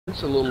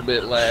a little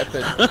bit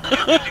laughing.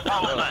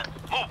 I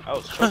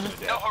was choking to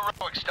death. No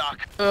heroic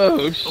stock.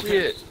 Oh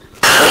shit.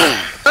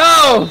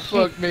 Oh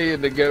fuck me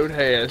in the goat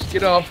ass.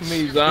 Get off of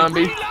me,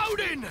 zombie.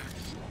 Reloading.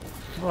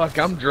 Fuck,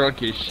 I'm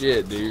drunk as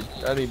shit, dude.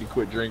 I need to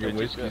quit drinking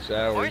whiskey We're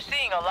sours.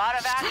 seeing a lot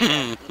of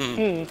action.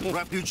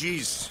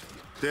 Refugees.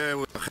 They're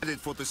headed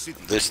for the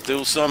city. There's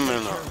still some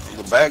in there.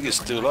 The bag is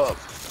still up.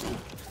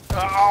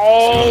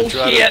 Oh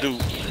shit.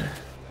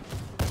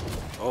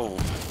 Oh.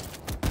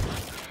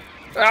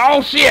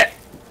 Oh shit.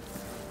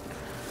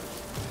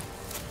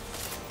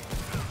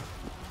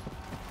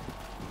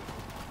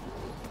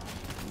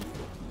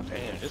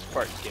 Damn, this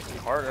part's getting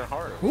harder and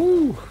harder.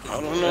 Whew.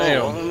 I don't know.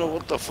 Damn. I don't know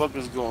what the fuck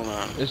is going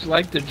on. It's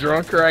like the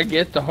drunker I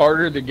get, the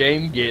harder the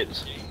game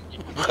gets.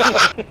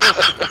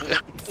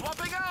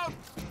 Swapping out.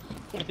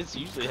 It's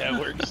usually how it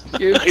works.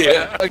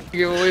 Yeah.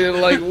 We're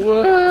like,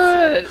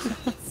 what?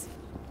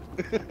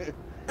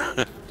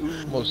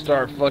 I'm gonna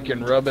start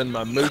fucking rubbing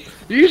my moose.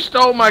 You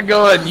stole my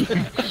gun, you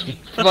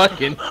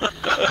fucking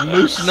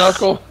moose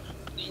knuckle.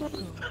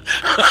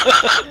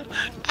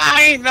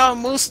 I ain't no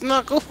moose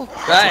knuckle.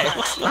 Hey,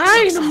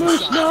 I ain't a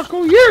moose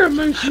knuckle. You're a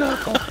moose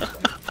knuckle.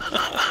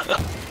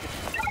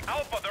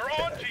 Alpha, they're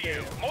on to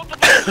you. Multiple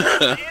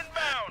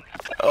inbound.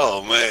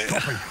 Oh man.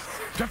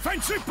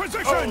 Defensive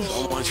position.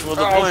 So much for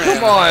the Oh, plan.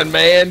 come on,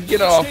 man.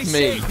 Get off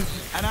me.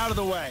 And out of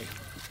the way.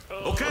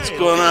 Okay. What's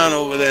going on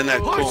over there in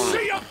that I corner?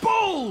 see a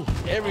bull.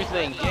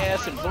 Everything,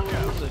 gas and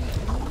bulls and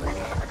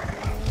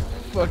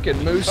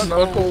Fucking moose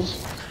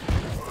knuckles.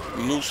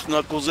 Moose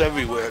knuckles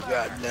everywhere.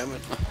 God damn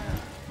it.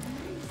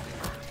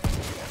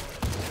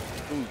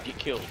 ooh, get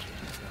killed.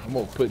 I'm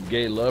gonna put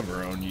gay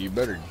lover on you. You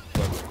better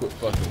quit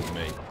fucking with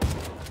me.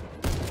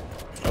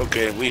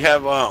 Okay, we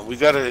have we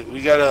got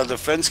a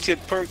defense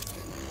kit perk,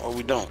 or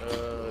we don't.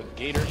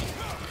 Gators.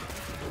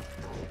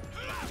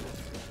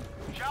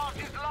 Charge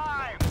is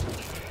live.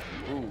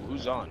 Ooh,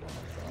 who's on?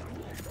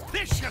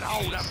 This should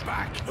hold us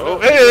back. Oh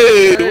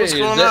hey, Hey, what's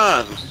going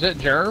on? Is that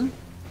Germ?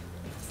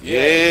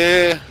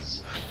 Yeah.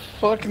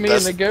 Fuck me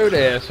in the goat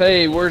ass.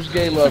 Hey, where's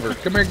gay lover?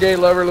 Come here, gay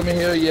lover. Let me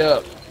heal you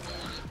up.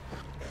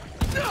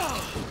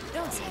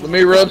 Let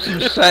me rub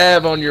some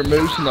salve on your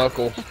moose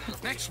knuckle.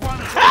 Next one.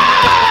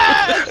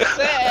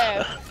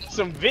 Sad.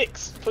 Some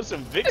Vicks. Put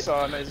some Vicks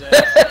on his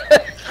ass.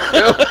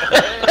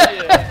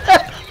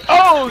 Yeah.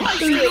 Oh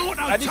shit!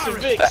 I need some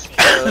Vicks.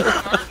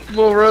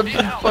 We'll rub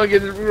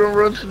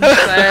some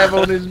salve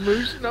on his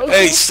moose knuckle.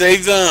 Hey,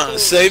 save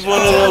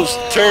one of those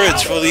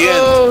turrets for the end.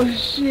 Oh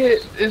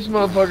shit! This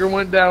motherfucker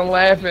went down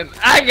laughing.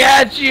 I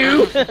got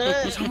you.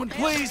 Someone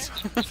please.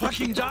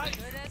 Fucking die.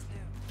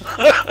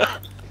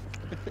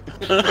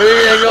 You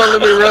ain't gonna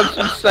let me rub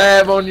some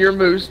salve on your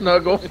moose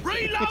knuckle.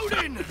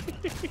 Reloading.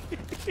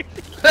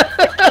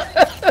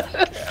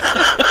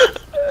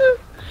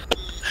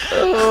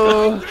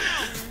 Oh.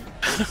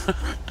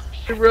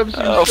 You rub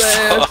some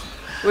salve.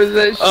 What's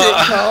that shit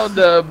called?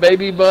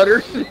 Baby butter?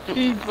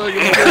 He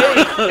fucking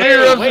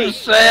rub some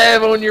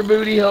salve on your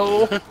booty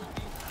hole.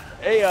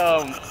 Hey,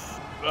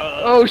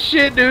 Oh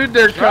shit, dude,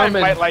 they're Drive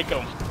coming. might like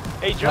them.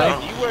 Hey,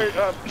 Drive, you wear,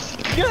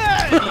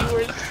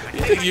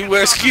 You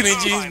wear skinny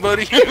jeans,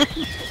 buddy. Two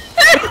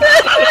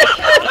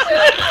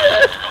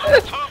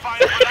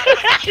fighters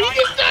without You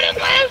just started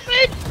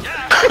laughing.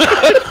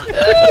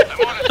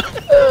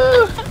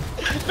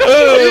 Oh,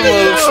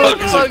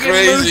 motherfuckers are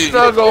crazy.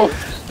 Struggle.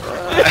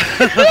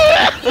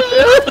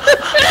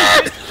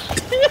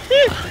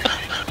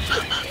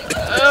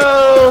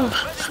 Oh.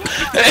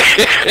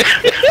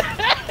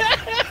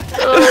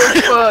 Oh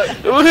fuck.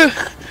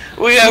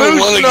 We haven't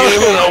won a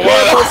game in a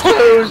while.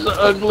 Those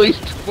ugly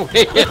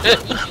twins.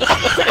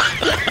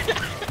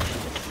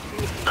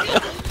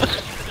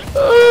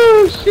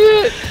 Oh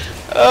shit.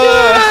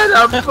 God,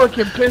 I'm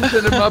fucking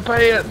pissing in my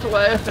pants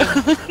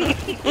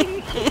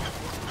laughing.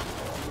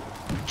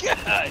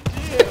 God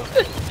damn.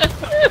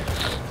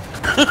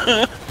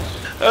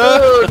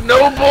 Oh,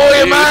 no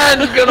boy of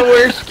mine's gonna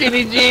wear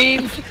skinny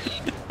jeans.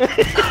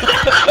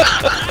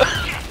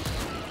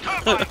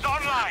 Turbines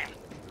online.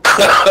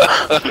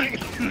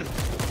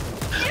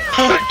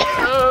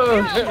 Oh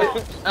shit.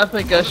 I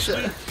think I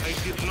should. I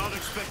did not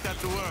expect that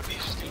to work.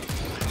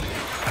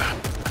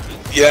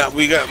 Yeah,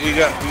 we got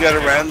a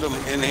random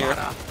in here.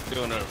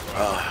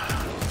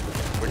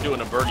 We're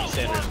doing a Bernie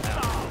Sanders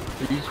now.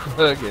 He's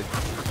fucking.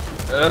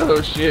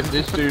 Oh shit,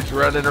 this dude's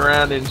running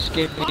around in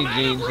skinny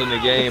jeans in the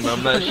game.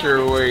 I'm not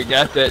sure where he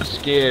got that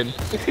skin.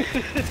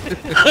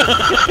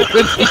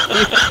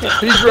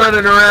 He's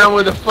running around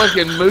with a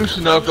fucking moose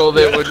knuckle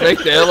that would make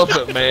the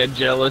Elephant Man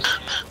jealous.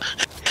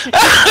 You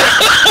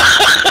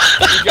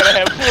gotta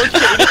have 4K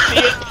to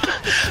see it.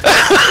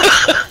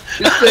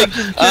 It takes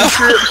him 2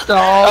 trips to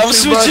haul. I'm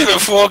switching to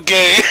 4K.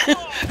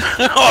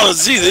 I wanna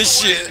see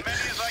this shit.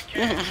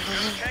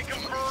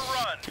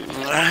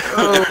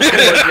 Oh my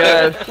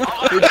god.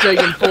 It's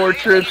taking 4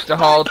 trips to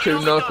haul 2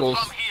 knuckles.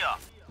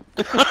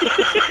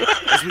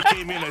 As we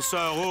came in, I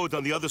saw a road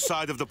on the other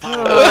side of the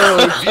power.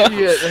 Oh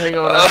shit. Hang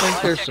on, I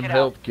think there's some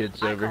health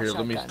kits over here.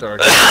 Let me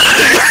start.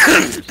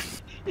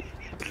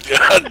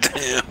 God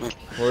damn.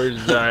 Where's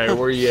Zion?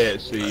 Where you at,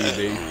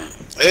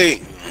 CEV?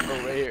 Hey.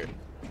 Over here.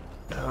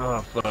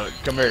 Oh fuck!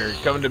 Come here.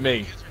 Come to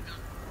me.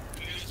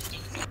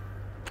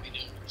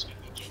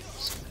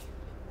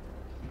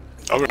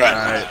 All right.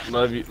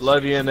 Alright,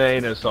 love you in the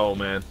anus hole,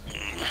 man.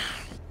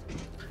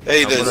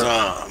 Hey, there's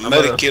a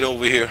medikit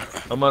over here.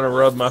 I'm gonna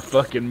rub my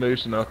fucking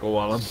moose knuckle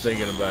while I'm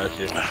thinking about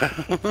you.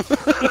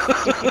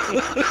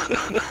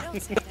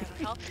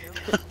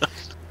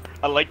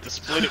 I like to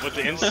split it with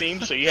the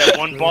inseam so you have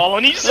one ball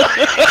on each side.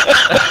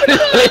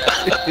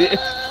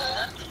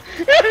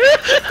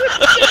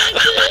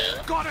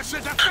 Got us a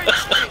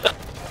defense kit.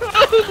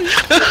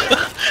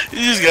 You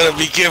just gotta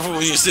be careful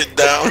when you sit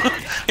down.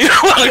 You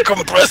don't want to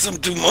compress them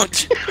too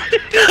much.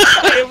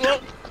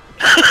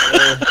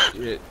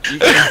 Shit. You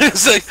can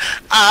It's like,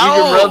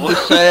 rub the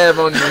salve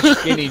on your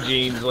skinny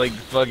jeans like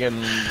fucking,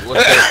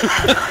 what's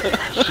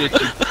that shit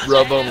you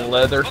rub on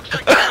leather?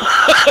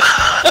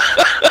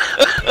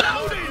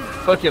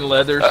 Fucking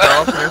leather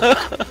softener.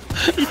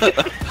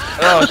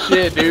 Oh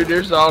shit, dude,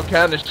 there's all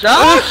kind of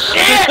oh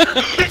shit!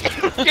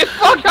 Get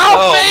fuck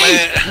off me!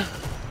 Man.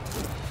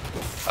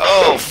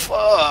 Oh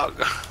fuck.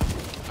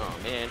 Oh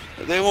man.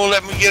 They won't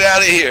let me get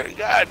out of here.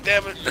 God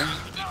damn it.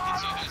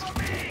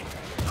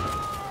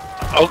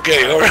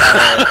 Okay, alright.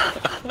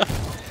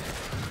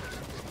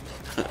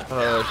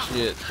 Oh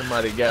shit,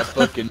 somebody got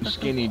fucking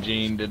skinny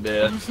jean to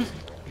death.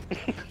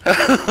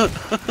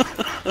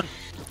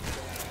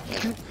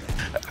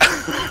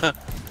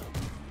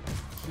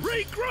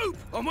 Regroup,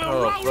 and we'll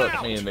Oh roll fuck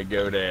out. me in the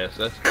goat ass.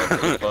 That's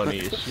fucking funny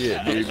as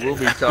shit, dude. We'll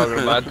be talking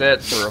about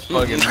that for a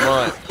fucking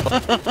month.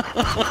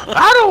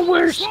 I don't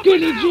wear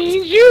skinny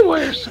jeans, you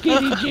wear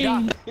skinny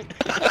jeans.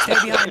 Stay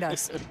behind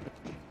us.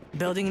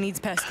 Building needs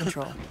pest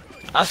control.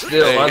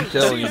 I'm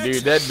telling you,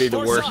 dude, that'd be the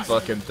worst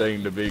fucking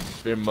thing to be,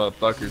 them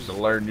motherfuckers to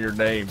learn your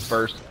name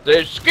first.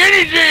 They're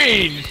skinny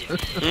jeans!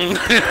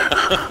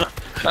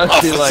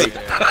 I'd be like,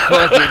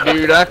 fuck it,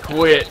 dude, I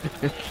quit.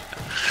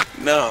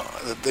 No,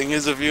 the thing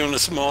is, if you're in a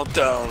small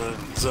town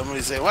and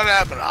somebody say, "What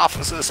happened?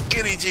 Officer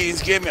Skinny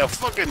Jeans gave me a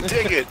fucking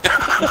ticket."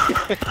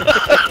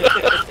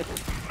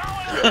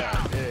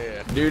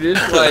 Dude,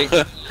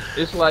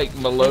 it's like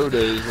Melota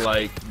is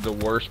like the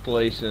worst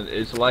place, and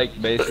it's like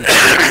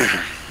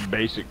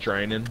basic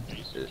training.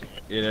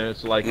 You know,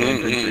 it's like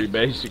infantry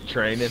basic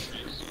training.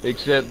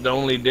 Except the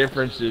only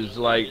difference is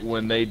like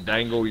when they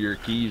dangle your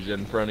keys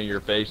in front of your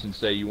face and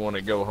say you want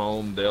to go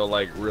home, they'll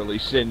like really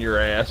send your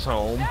ass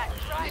home.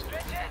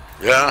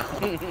 Yeah.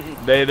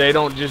 They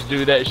don't just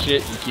do that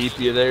shit and keep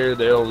you there.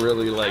 They'll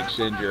really like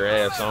send your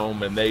ass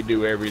home, and they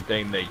do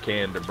everything they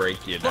can to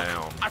break you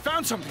down. I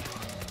found something.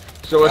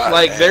 So it's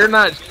like they're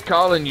not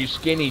calling you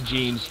skinny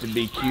jeans to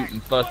be cute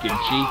and fucking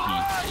cheeky.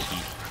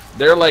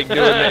 They're like doing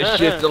that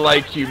shit to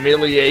like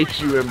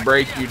humiliate you and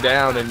break you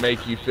down and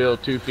make you feel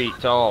 2 feet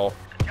tall.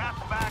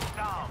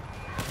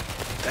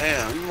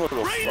 Damn, you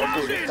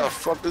motherfucker! What the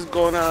fuck is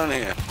going on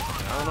here? I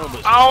don't know,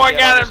 but Oh, I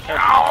got him!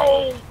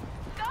 Oh!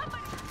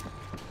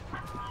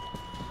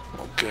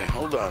 Okay,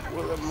 hold on.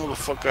 Where's that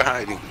motherfucker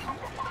hiding?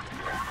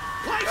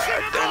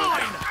 God damn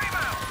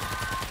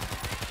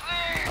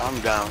it! I'm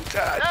down.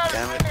 God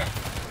damn it!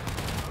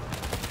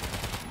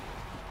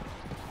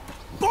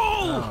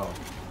 Bull!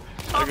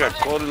 I got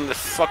caught in the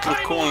fucking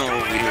corner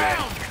over here.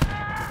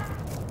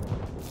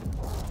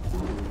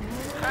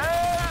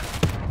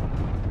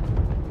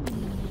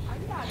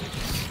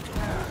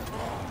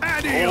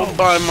 All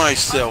by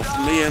myself,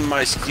 me and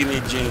my skinny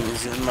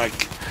jeans and my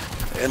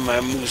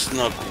moose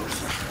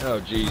knuckles. Oh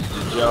jeez,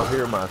 did y'all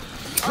hear my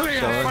Clear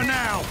for son?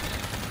 now.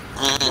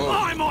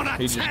 I'm on a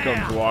He just tear.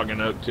 comes walking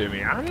up to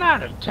me. I'm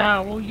not a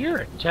towel, you're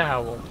a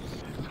towel.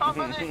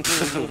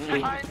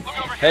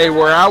 Hey,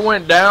 where I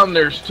went down,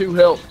 there's 2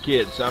 health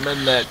kits. I'm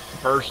in that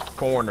first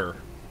corner.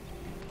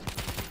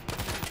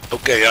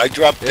 Okay, I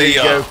dropped There you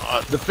go.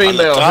 The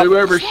female, top.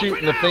 whoever's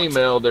shooting the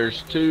female,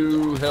 there's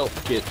 2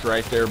 health kits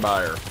right there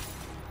by her.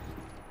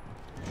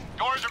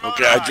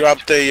 Okay, I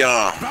dropped a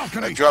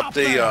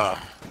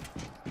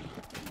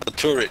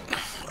turret,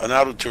 an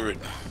auto turret,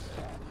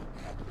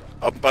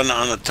 up on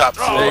the top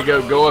floor. There you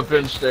go. Go up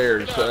them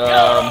stairs.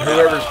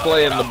 Whoever's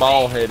playing the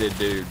ball-headed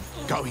dude.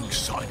 Going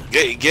silent.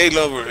 Gay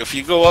lover, if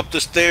you go up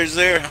the stairs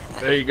there,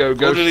 There you go.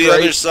 go Go to the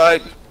other straight.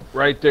 side.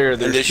 Right there.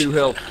 There's this- 2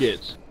 health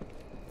kits.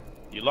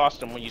 you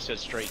lost him when you said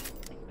straight.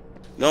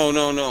 No.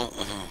 Not,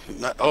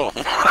 oh.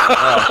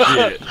 Oh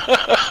shit.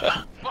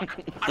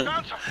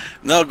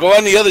 No, go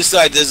on the other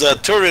side. There's a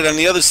turret on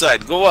the other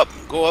side. Go up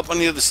on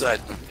the other side.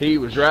 He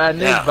was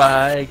riding Yeah. his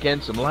bike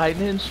and some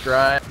lightning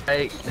strike.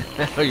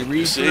 He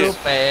reads See? real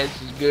fast.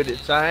 He's good at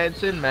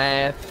science and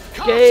math.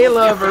 Gay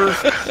lover.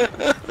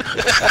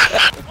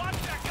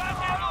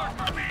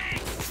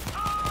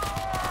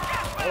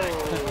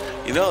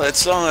 You know that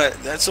song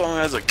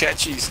has a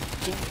catchy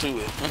tune to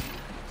it.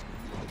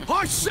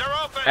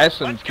 That's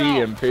some Key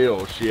and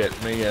Peele shit.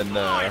 Me and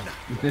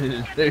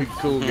the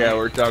cool guy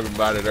were talking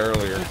about it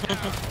earlier.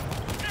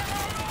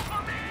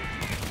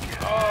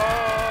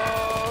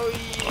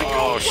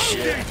 Oh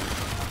shit.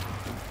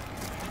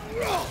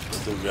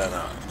 Still got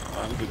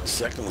 100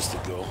 seconds to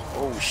go.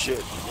 Oh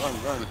shit!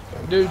 Run!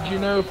 Dude, you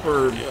know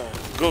for... Yeah.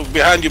 Go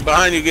behind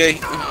you, gay.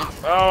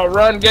 Oh,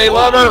 run, gay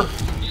lover!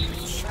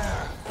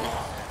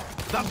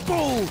 The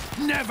bull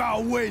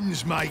never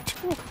wins, mate.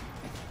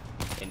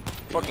 And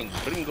fucking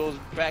Gringo's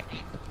back,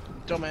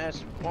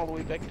 dumbass, all the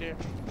way back there.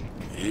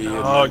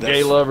 Yeah, Oh, man,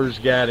 gay lover's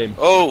got him.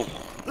 Oh,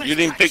 you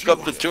didn't pick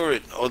up the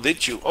turret. Oh,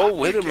 did you? Oh,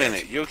 wait a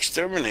minute. You're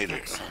exterminator.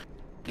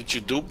 Did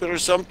you dupe it or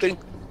something?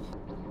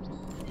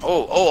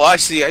 Oh, I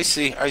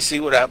see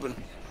what happened.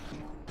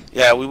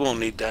 Yeah, we won't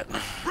need that.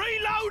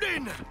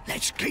 Reloading.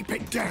 Let's keep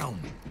it down.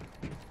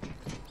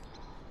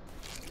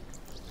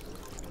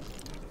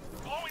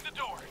 Blowing the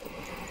door.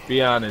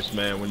 Be honest,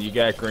 man. When you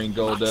got green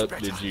gold up,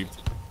 did you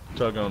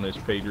tug on this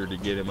Peter to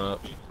get him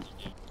up?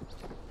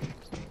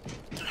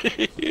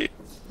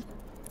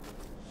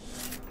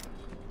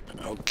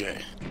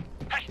 Okay.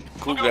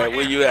 Cool guy,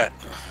 where you at?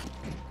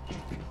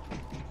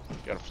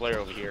 Got a flare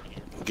over here.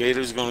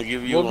 Gator's gonna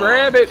give you Well,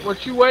 grab it.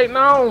 What you waiting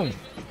on?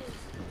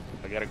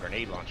 I got a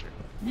grenade launcher.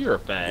 You're a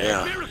fag.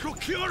 Yeah. Miracle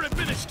cure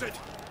administered.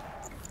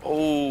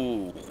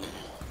 Oh.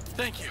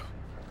 Thank you.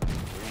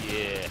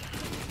 Yeah.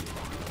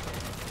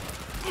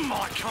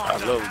 My I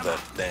kind love of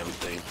that damn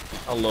thing.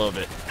 I love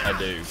it. I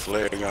do.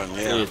 Flare gun,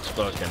 yeah. It's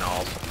fucking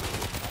awesome.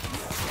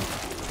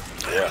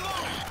 Yeah.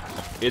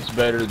 It's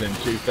better than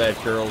 2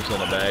 fat girls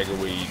and a bag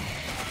of weed.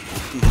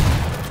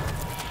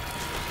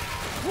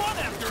 one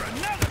after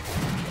another.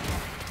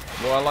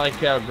 Well, I like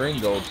how green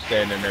gold's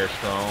standing there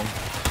strong.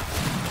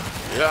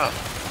 Yeah.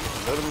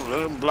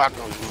 Let him block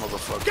those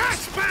motherfuckers.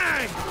 Gas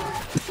bang.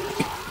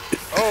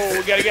 Oh,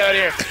 we gotta get out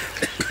of here.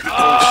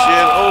 Oh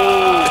shit.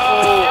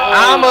 Oh.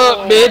 I'm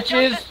up,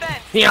 bitches.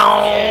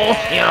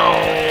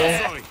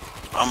 Sorry.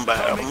 I'm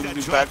back. I'm gonna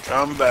be back.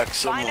 I'm back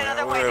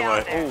somewhere. Where am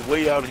I? Oh,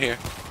 way out here.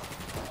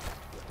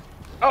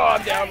 Oh,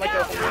 I'm down like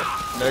a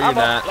horse. No, you're I'm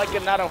not. up like a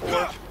not a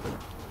horse.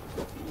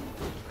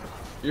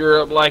 You're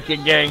up like a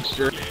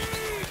gangster.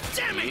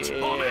 Damn it.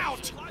 I'm Yeah.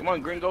 out. Come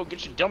on, Gringo,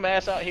 get your dumb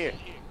ass out here.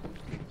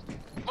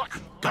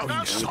 Going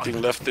Anything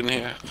silent. left in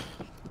here?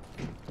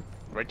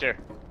 Right there.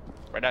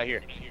 Right out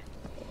here.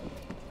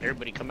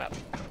 Everybody come out.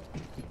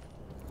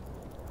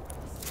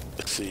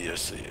 Let's see.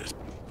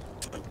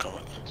 I'm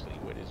coming. Let's see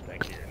what is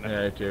back here.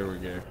 Alright, there we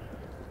go.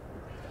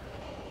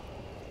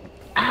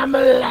 I'm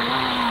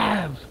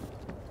alive!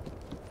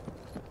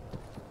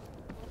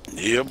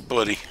 Yeah,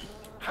 buddy.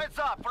 Heads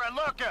up for a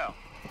lookout.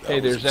 Hey,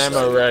 there's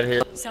ammo right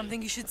here.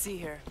 Something you should see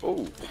here.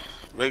 Oh,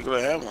 regular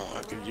ammo.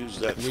 I could use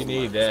that. We for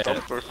need my that.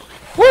 thumper.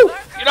 Woo!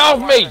 Get off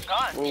me!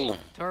 Oh,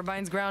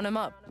 Turbines ground him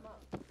up.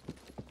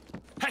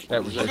 Hey,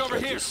 That was look just, over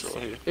here. just saw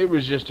here. it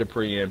was just a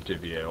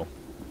preemptive yell.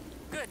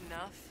 Good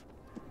enough.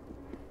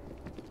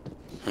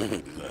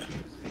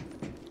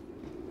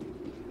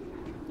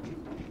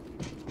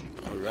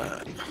 All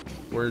right.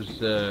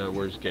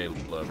 Where's gay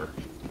lover?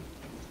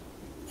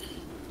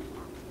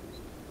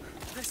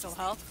 This'll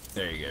help.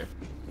 There you go.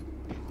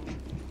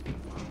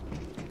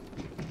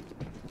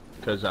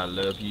 Cause I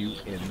love you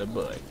in the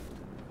butt.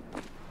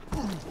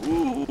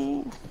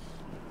 Ooh.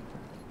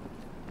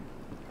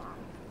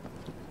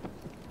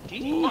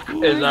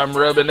 As I'm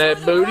rubbing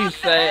that booty,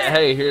 say,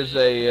 hey, here's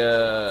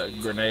a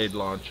grenade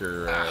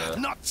launcher.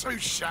 Not too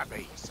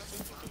shabby.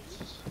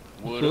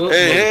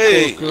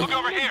 Hey. Look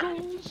over here.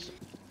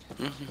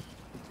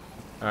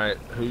 All right,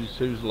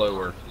 who's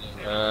lower?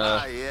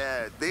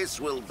 Yeah, this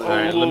will do. All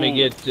right, let me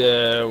get.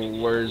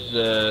 Where's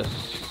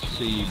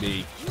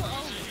CB?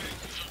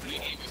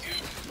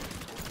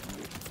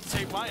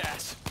 Save my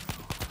ass.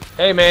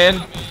 Hey,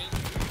 man,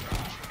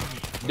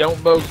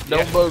 don't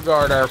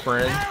bogart our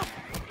friend.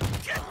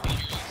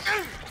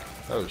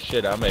 Oh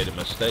shit, I made a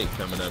mistake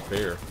coming up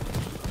here.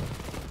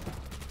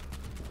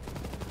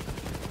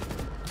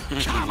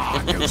 Come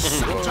on, you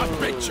sons of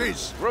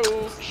bitches.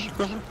 Roach.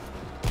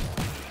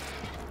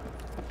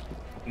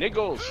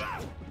 Niggles.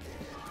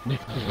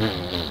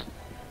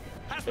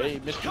 Hey,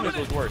 Mr.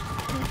 Nigglesworth.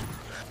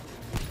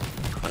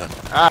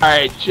 All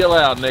right, chill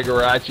out,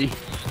 Niggarachi.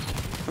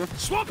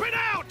 Swap it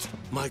out.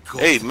 My God.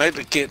 Hey,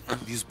 medikit.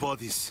 These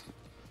bodies.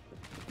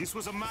 This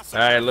was a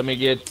massacre. All right, let me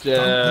get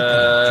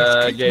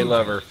gay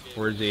lover.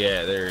 Where's he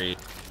at? There he is.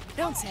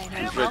 Don't say no.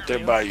 He's right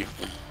there by you.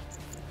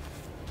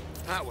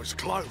 That was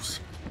close.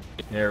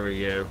 There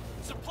we go.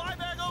 Supply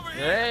bag over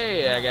here.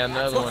 Hey, I got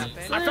another one.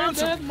 I found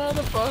that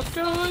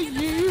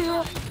motherfucker,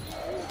 yeah.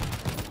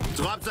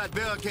 Drop that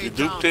barricade You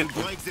down duped and it?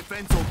 break the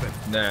fence open.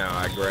 Now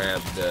I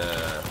grabbed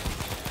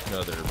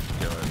another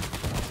gun.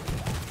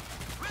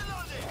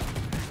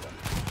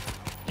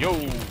 Yo.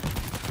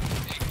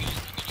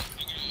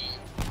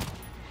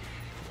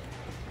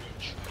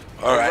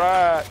 All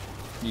right.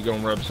 You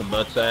gonna rub some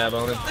butt salve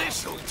on it?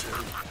 This'll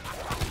do.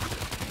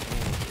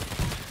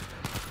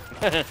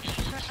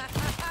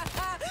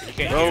 You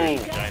can't No. hear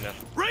it, China.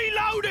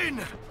 Reloading.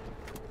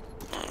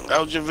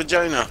 How's your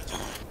vagina?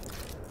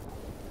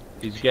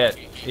 He's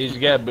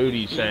got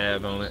booty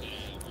salve on it.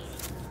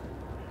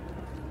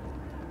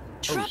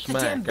 Oh Drop the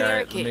damn smack! All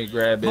right, let me barricade.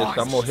 grab this. I'm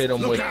gonna hit him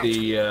Look with out.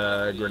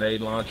 the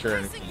grenade launcher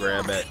and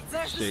grab that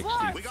There's the 60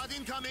 swarm. We got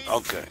incoming.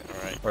 Okay,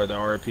 all right. or the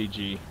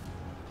RPG.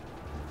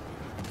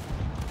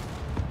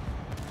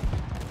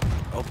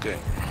 Okay.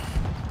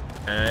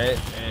 Alright,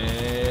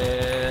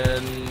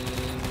 and...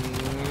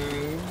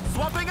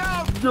 Swapping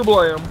out!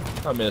 Blam!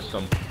 I missed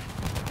him.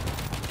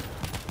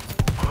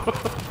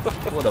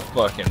 What a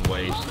fucking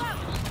waste.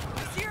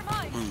 Here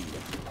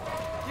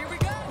we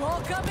go.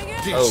 Wall coming in.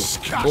 Oh,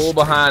 bull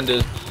behind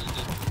us.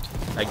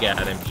 I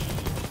got him.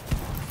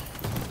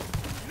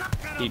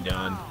 He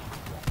done.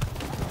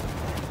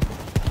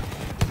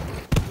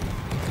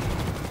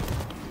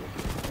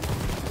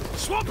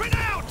 Swapping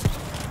out!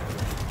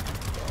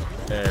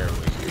 There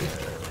we go.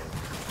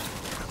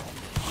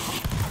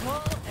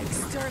 Wall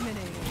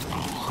exterminated.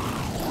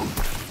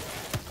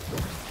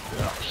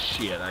 Oh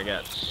shit, I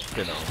got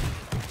spit on.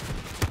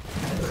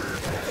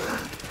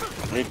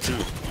 Me too.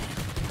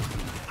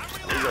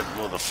 Where's that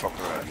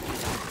motherfucker at?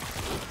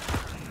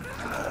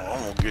 Oh,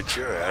 I'm gonna get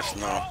your ass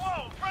now.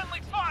 Whoa,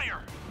 friendly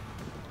fire!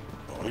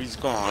 Oh, he's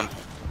gone.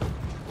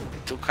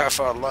 Took half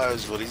our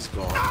lives, but he's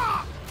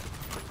gone.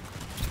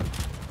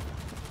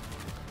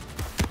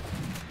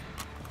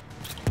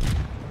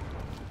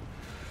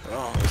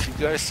 Well, if you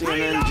guys see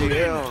an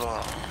MGL,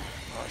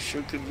 I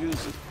sure could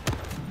use it.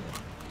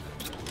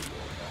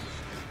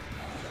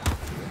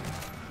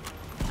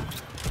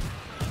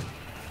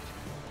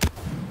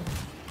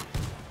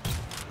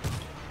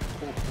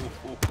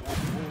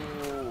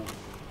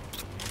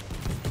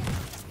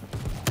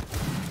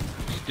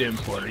 Stem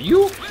for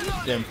you.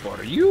 Stem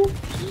for you.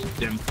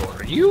 Stem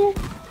for you.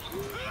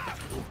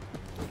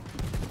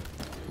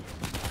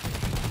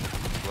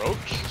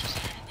 Roach?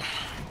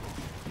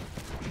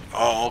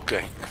 Oh,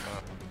 okay.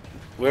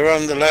 We're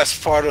on the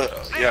last part of,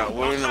 yeah,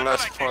 we're in the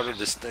last part of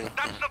this thing.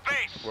 That's the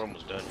base! We're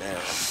almost done. Yeah,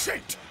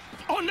 Shit!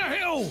 On the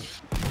hill!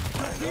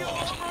 I know.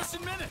 Over us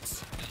in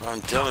minutes!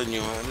 I'm telling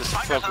you, man, this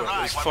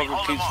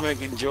fucker keeps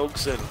making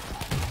jokes, and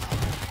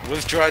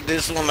we've tried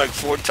this one like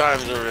 4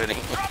 times already.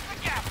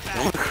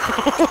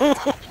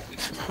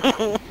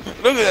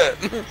 Look at that.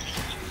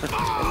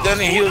 And then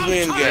he heals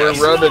me in gas.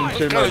 We're rubbing What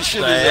too kind of much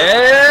shit is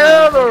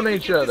that? sand on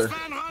each other.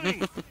 You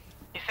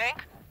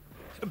think?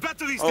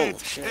 Battery's Oh, dead.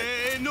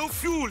 shit. No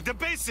fuel, the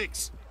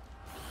basics.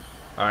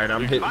 Alright,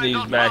 I'm hitting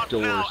these back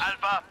doors.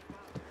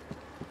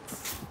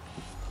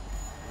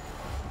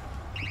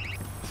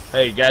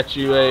 Hey, got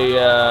you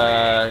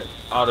a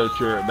auto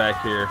turret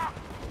back here.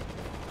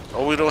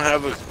 Oh, we don't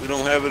have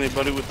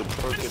anybody with the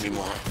perk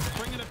anymore.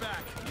 Bringing it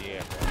back.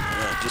 Yeah,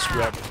 just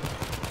grab it.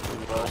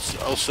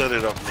 I'll set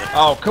it up now.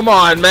 Oh, come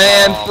on,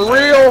 man. Oh, For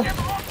man. real?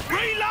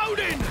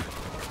 Reloading!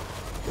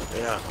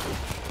 Yeah.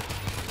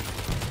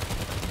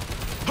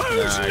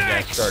 Who's Nah, I got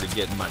next? started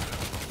getting my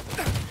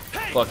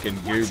Hey, fucking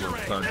watch goober your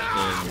head. punched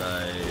in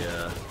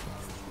by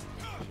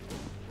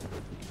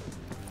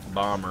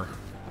bomber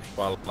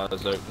while I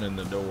was opening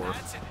the door.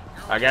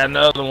 I got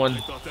another one.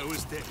 Thought that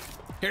was dead.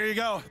 Here you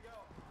go.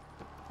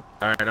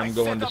 Alright, I'm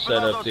going to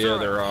set up the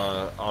other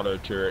auto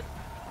turret.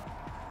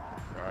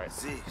 Alright.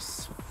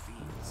 This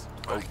feels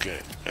Okay.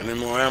 Any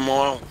more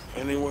ammo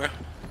anywhere?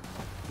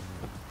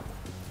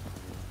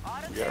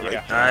 Yeah, right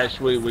there. Alright,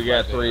 sweet. We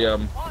got 3 of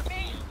them.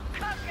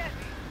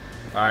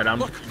 Alright, I'm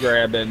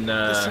grabbing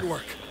This should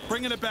work.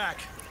 Bringing it back.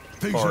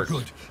 These parts. are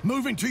good.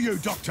 Moving to you,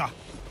 Doctor.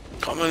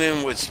 Coming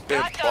in with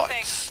spare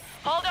parts.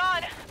 Hold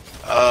on.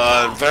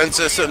 Advanced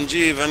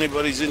SMG if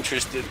anybody's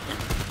interested.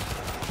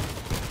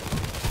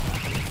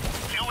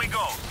 Here we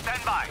go.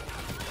 Stand by.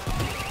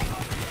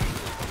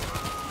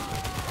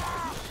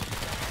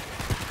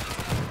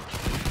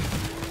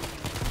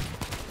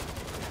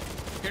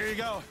 Here you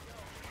go.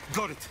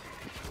 Got it.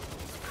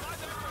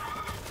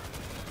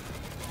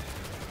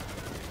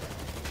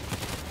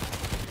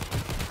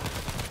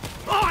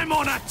 I'm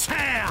on a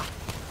tear!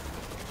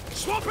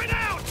 Swap it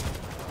out!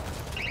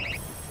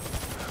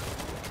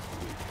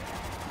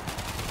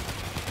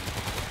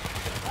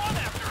 One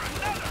after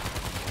another.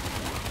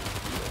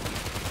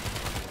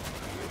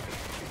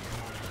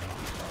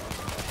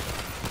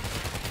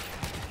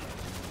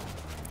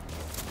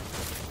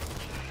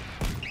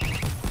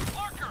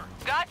 Marker.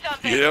 Got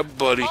something. Yeah,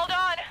 buddy. Hold on.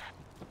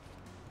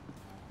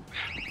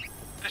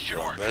 This should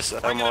work.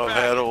 Best Bringing ammo it I've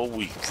back. had all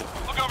week.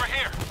 Look over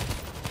here.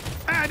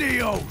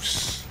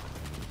 Adios!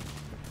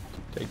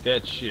 Take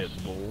that shit,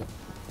 bull.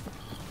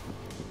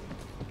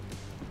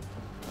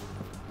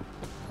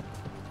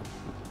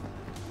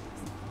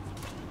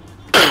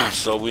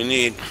 So we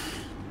need.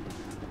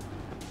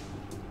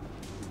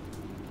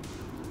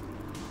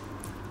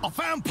 I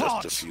found Just a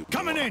parts. few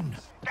Coming more. in.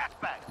 Gas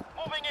bag.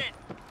 Moving in.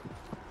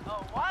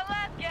 Oh, one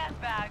last gas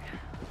bag.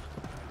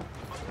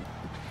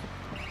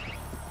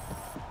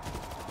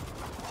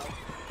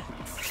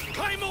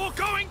 Claymore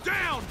going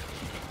down!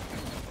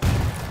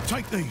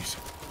 Take these.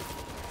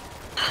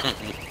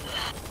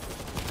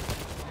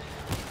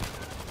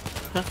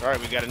 Alright,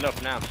 we got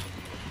enough now.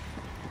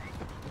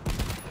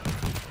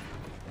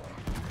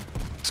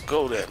 Let's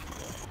go then.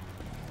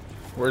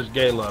 Where's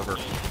Gay Lover?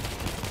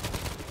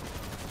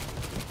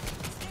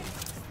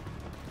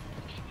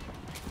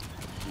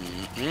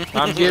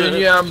 I'm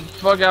giving you,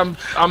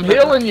 I'm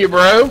healing you,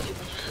 bro.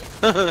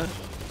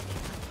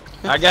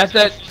 I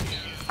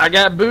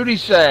got booty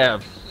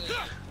salve.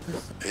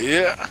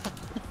 Yeah.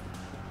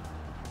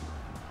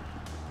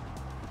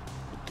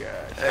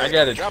 God. I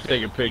gotta Drop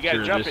take it. a picture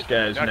You of gotta this drop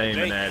it. guy's Dr. name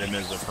and Jake. add him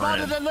as a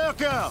Spotted friend. the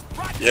lurker!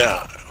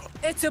 Yeah.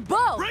 It's a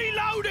boat.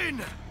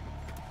 Reloading!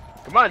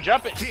 Come on,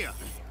 jump it. Here.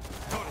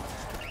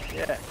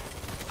 Yeah.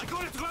 I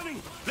got it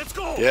running. Let's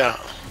go. Yeah.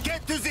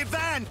 Get to the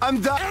van.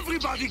 I'm done.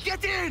 Everybody,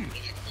 get in.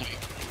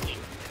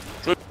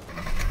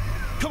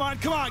 Come on,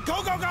 come on.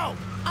 Go, go, go.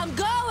 I'm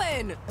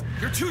going.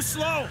 You're too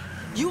slow.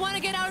 You want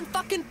to get out and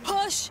fucking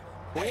push?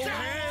 Hey,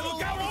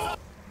 look out.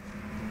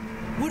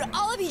 Would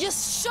all of you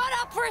just shut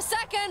up for a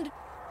second?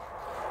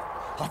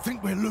 I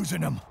think we're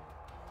losing them.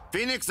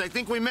 Phoenix, I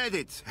think we made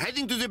it.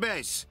 Heading to the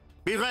base.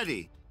 Be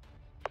ready.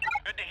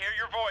 Good to hear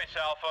your voice,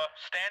 Alpha.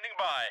 Standing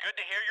by. Good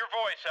to hear your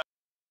voice, Alpha.